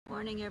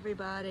Morning,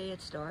 everybody.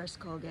 It's Doris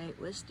Colgate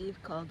with Steve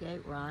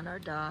Colgate. We're on our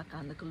dock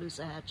on the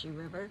Caloosahatchee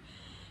River,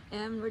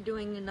 and we're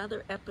doing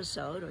another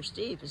episode, or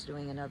Steve is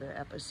doing another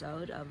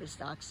episode of his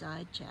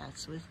Dockside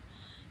Chats with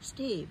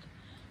Steve.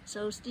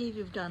 So, Steve,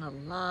 you've done a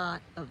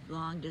lot of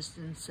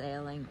long-distance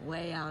sailing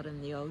way out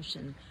in the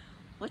ocean.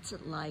 What's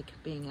it like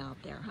being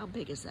out there? How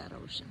big is that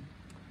ocean?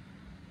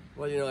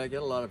 Well, I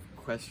get a lot of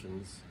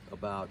questions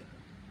about,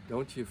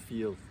 don't you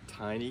feel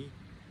tiny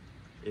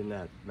in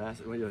that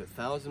massive, when you're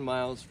 1,000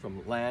 miles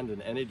from land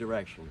in any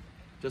direction,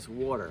 just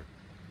water,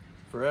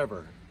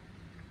 forever.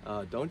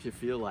 Don't you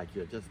feel like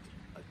you're just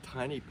a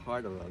tiny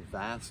part of a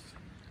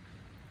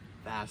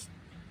vast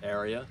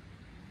area?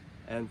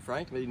 And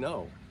frankly,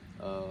 no.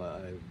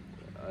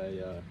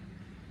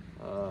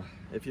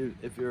 If you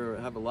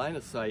have a line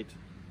of sight,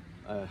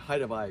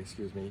 height of eye,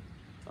 excuse me,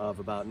 of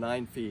about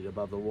 9 feet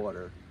above the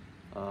water,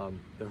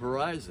 the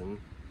horizon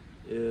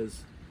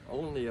is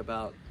only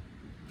about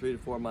 3 to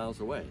 4 miles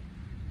away.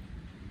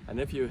 And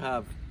if you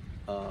have,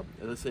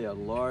 let's say, a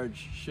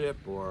large ship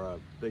or a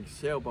big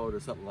sailboat or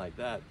something like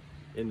that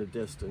in the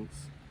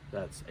distance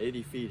that's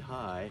 80 feet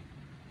high,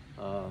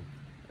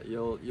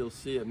 you'll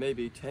see it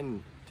maybe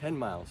 10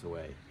 miles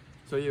away.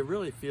 So you're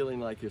really feeling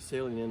like you're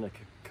sailing in a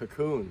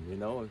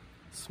cocoon, a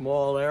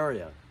small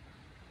area.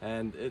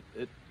 And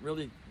it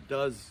really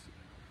does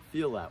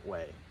feel that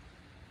way.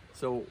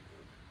 So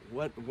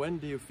when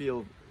do you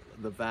feel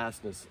the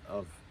vastness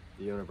of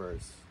the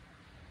universe?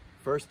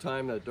 First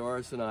time that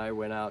Doris and I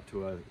went out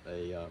to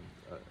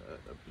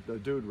the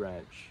Dude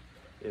Ranch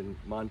in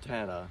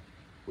Montana,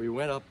 we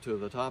went up to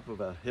the top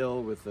of a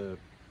hill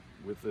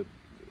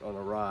on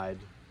a ride,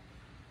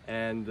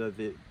 and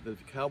the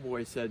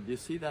cowboy said, "You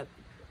see that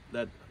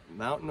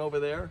mountain over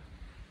there?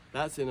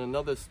 That's in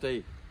another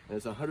state, and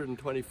it's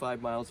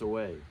 125 miles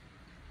away."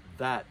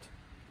 That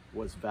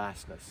was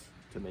vastness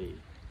to me,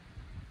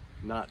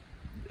 not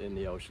in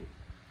the ocean.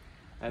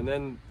 And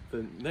then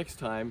the next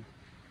time,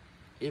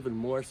 even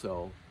more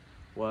so,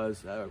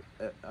 was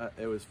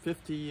it was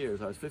 50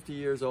 years. I was 50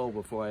 years old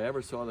before I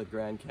ever saw the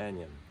Grand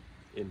Canyon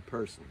in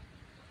person.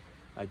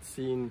 I'd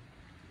seen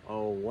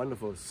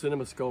wonderful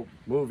CinemaScope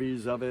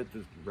movies of it,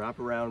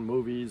 wraparound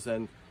movies,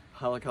 and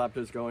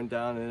helicopters going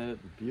down in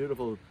it,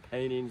 beautiful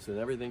paintings and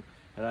everything.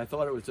 And I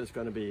thought it was just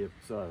going to be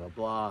sort of a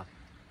blah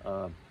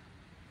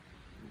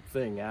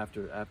thing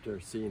after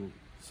seeing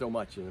so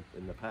much in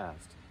the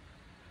past.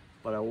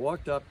 But I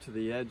walked up to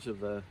the edge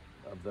of the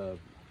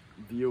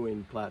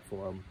viewing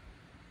platform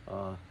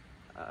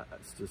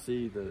to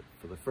see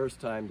for the first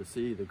time to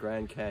see the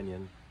Grand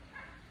Canyon,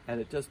 and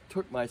it just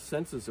took my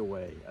senses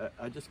away.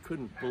 I just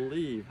couldn't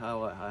believe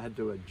how I had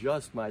to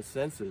adjust my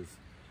senses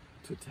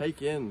to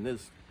take in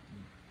this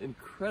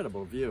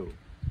incredible view.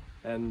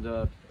 And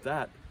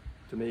that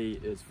to me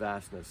is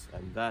vastness,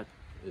 and that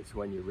is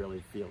when you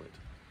really feel it.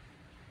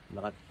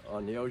 Not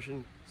on the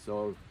ocean,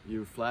 so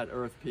you flat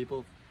earth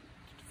people,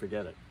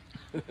 forget it.